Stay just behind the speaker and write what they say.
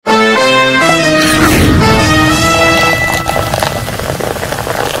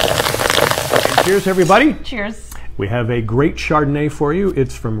Cheers, everybody. Cheers. We have a great Chardonnay for you.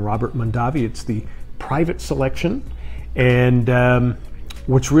 It's from Robert Mondavi. It's the private selection. And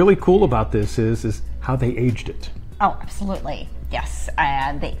what's really cool about this is how they aged it. Oh, absolutely. Yes.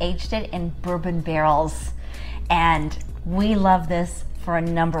 They aged it in bourbon barrels. And we love this for a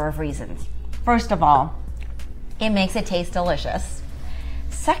number of reasons. First of all, it makes it taste delicious.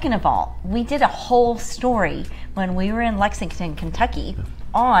 Second of all, we did a whole story when we were in Lexington, Kentucky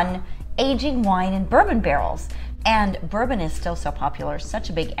on aging wine in bourbon barrels. And bourbon is still so popular, such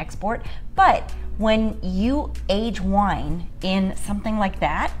a big export. But when you age wine in something like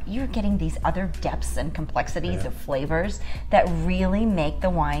that, you're getting these other depths and complexities of flavors that really make the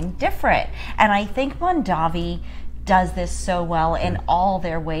wine different. And I think Mondavi does this so well in all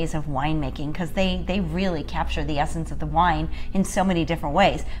their ways of winemaking, because they really capture the essence of the wine in so many different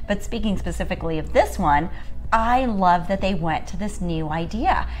ways. But speaking specifically of this one, I love that they went to this new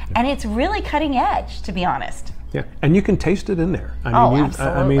idea, and it's really cutting edge, to be honest. Yeah, and you can taste it in there.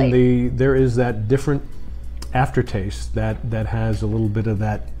 Absolutely. There is that different aftertaste that has a little bit of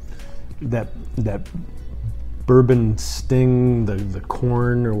that bourbon sting, the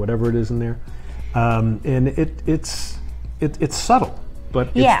corn or whatever it is in there, and it's subtle, but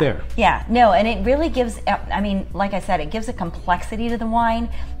it's there. Yeah, no, and it really gives, I mean, like I said, it gives a complexity to the wine.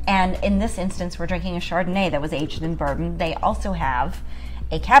 And in this instance, we're drinking a Chardonnay that was aged in bourbon. They also have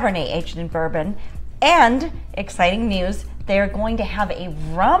a Cabernet aged in bourbon. And exciting news, they're going to have a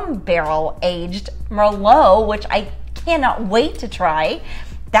rum barrel aged Merlot, which I cannot wait to try.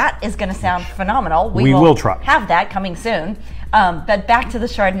 That is going to sound phenomenal. We will try. Have that coming soon. But back to the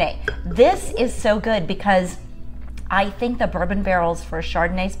Chardonnay. This is so good because I think the bourbon barrels for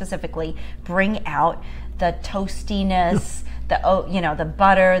Chardonnay specifically bring out the toastiness, the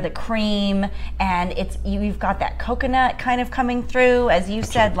butter, the cream, and you've got that coconut kind of coming through, as you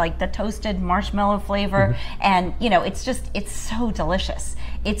said, like the toasted marshmallow flavor, and it's so delicious.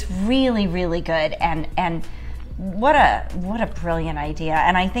 It's really, really good, and what a brilliant idea.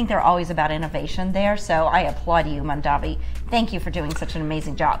 And I think they're always about innovation there, so I applaud you, Mondavi. Thank you for doing such an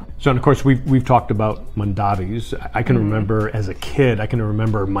amazing job. So, and of course, we've talked about Mondavis. I can remember as a kid, I can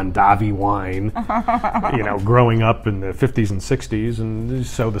remember Mondavi wine, growing up in the 50s and 60s. And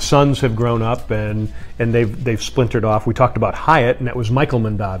so the sons have grown up and they've splintered off. We talked about Hyatt, and that was Michael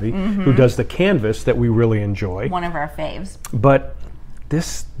Mondavi, who does the canvas that we really enjoy. One of our faves. But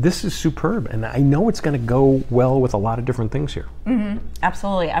this is superb, and I know it's going to go well with a lot of different things here.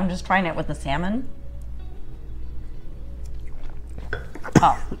 Absolutely. I'm just trying it with the salmon.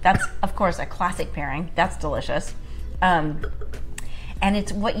 Oh, that's, of course, a classic pairing. That's delicious. And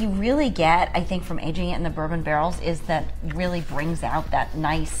it's what you really get, I think, from aging it in the bourbon barrels is that really brings out that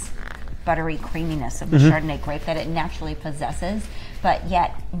nice buttery creaminess of the Chardonnay grape that it naturally possesses. But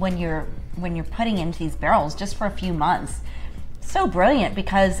yet, when you're putting into these barrels just for a few months, so brilliant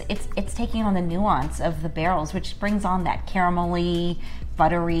because it's taking on the nuance of the barrels, which brings on that caramelly,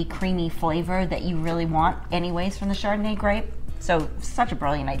 buttery, creamy flavor that you really want anyways from the Chardonnay grape. So such a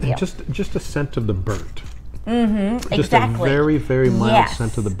brilliant idea. And just a scent of the burnt. Just exactly. a very, very mild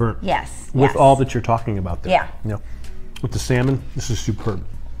scent of the burnt. Yes. With all that you're talking about there. Yeah. With the salmon, this is superb.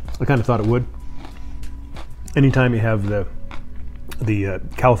 I kind of thought it would. Anytime you have the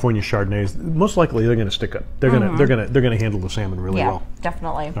California Chardonnays, most likely they're going to stick up. They're going to handle the salmon really well. Yeah,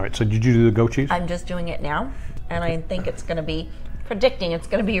 definitely. All right. So did you do the goat cheese? I'm just doing it now, and I think it's going to be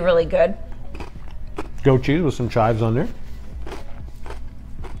really good. Goat cheese with some chives on there.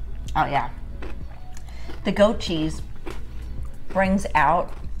 Oh yeah. The goat cheese brings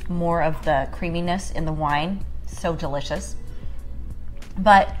out more of the creaminess in the wine. So delicious.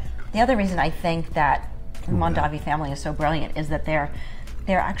 But the other reason I think that the Mondavi family is so brilliant is that they're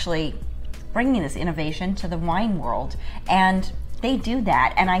actually bringing this innovation to the wine world, and they do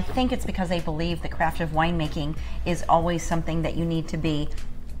that. And I think it's because they believe the craft of winemaking is always something that you need to be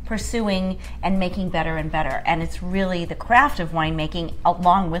pursuing and making better and better. And it's really the craft of winemaking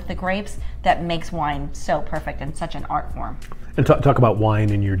along with the grapes that makes wine so perfect and such an art form. And talk about wine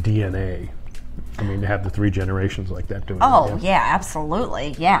in your DNA. I mean, to have the 3 generations like that doing it. Yeah,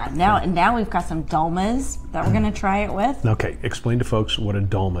 absolutely. Yeah. Now we've got some dolmas that we're going to try it with. Okay, explain to folks what a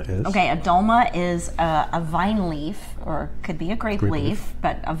dolma is. Okay, a dolma is a vine leaf, or could be a grape leaf,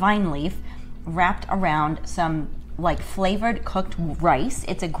 but a vine leaf wrapped around some like flavored cooked rice.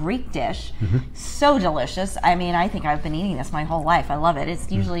 It's a Greek dish. So delicious. I mean, I think I've been eating this my whole life. I love it.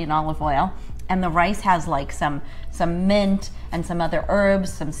 It's usually in olive oil. And the rice has like some mint and some other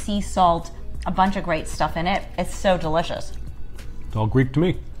herbs, some sea salt, a bunch of great stuff in it. It's so delicious. It's all Greek to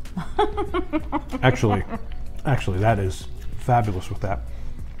me. Actually, that is fabulous with that.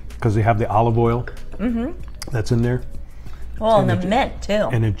 because they have the olive oil that's in there. Well, and the mint too.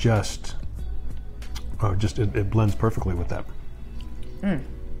 And it just, it blends perfectly with that.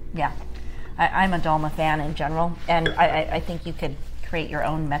 Yeah, I'm a Dolma fan in general, and I think you could create your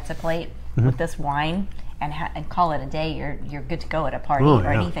own mezza plate with this wine and call it a day. You're good to go at a party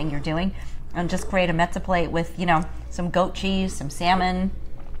or anything you're doing, and just create a mezza plate with some goat cheese, some salmon,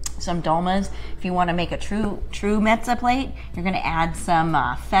 some dolmas. If you want to make a true mezza plate, you're going to add some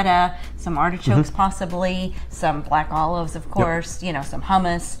feta, some artichokes possibly, some black olives, of course. Some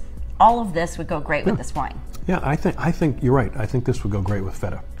hummus. All of this would go great with this wine. Yeah, I think you're right. I think this would go great with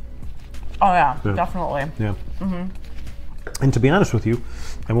feta. Oh yeah, definitely. Yeah. And to be honest with you,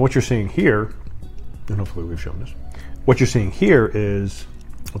 and what you're seeing here, and hopefully we've shown this, what you're seeing here is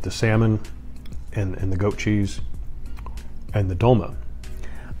with the salmon and the goat cheese and the dolma.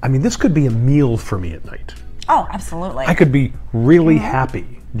 I mean, this could be a meal for me at night. Oh, absolutely. I could be really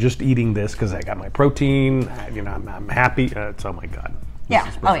happy just eating this because I got my protein. I'm happy. Oh my God.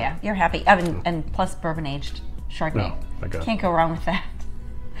 Yeah. Oh yeah. You're happy. And plus bourbon aged Chardonnay. Can't go wrong with that.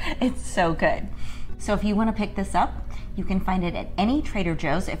 It's so good. So if you want to pick this up, you can find it at any Trader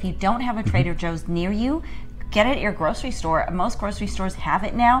Joe's. If you don't have a Trader Joe's near you, get it at your grocery store. Most grocery stores have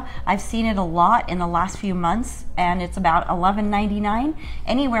it now. I've seen it a lot in the last few months, and it's about $11.99,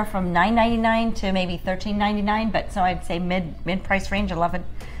 anywhere from $9.99 to maybe $13.99. But so I'd say mid price range,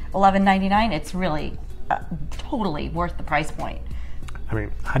 $11.99. It's really totally worth the price point. I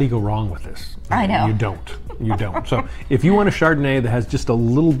mean, how do you go wrong with this? I know. You don't. So if you want a Chardonnay that has just a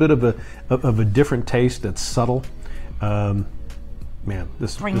little bit of a different taste that's subtle, man,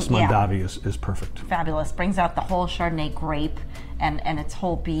 this Mondavi is perfect. Fabulous. Brings out the whole Chardonnay grape and its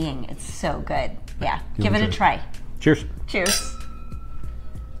whole being. It's so good. Yeah. Give it a try. Cheers. Cheers.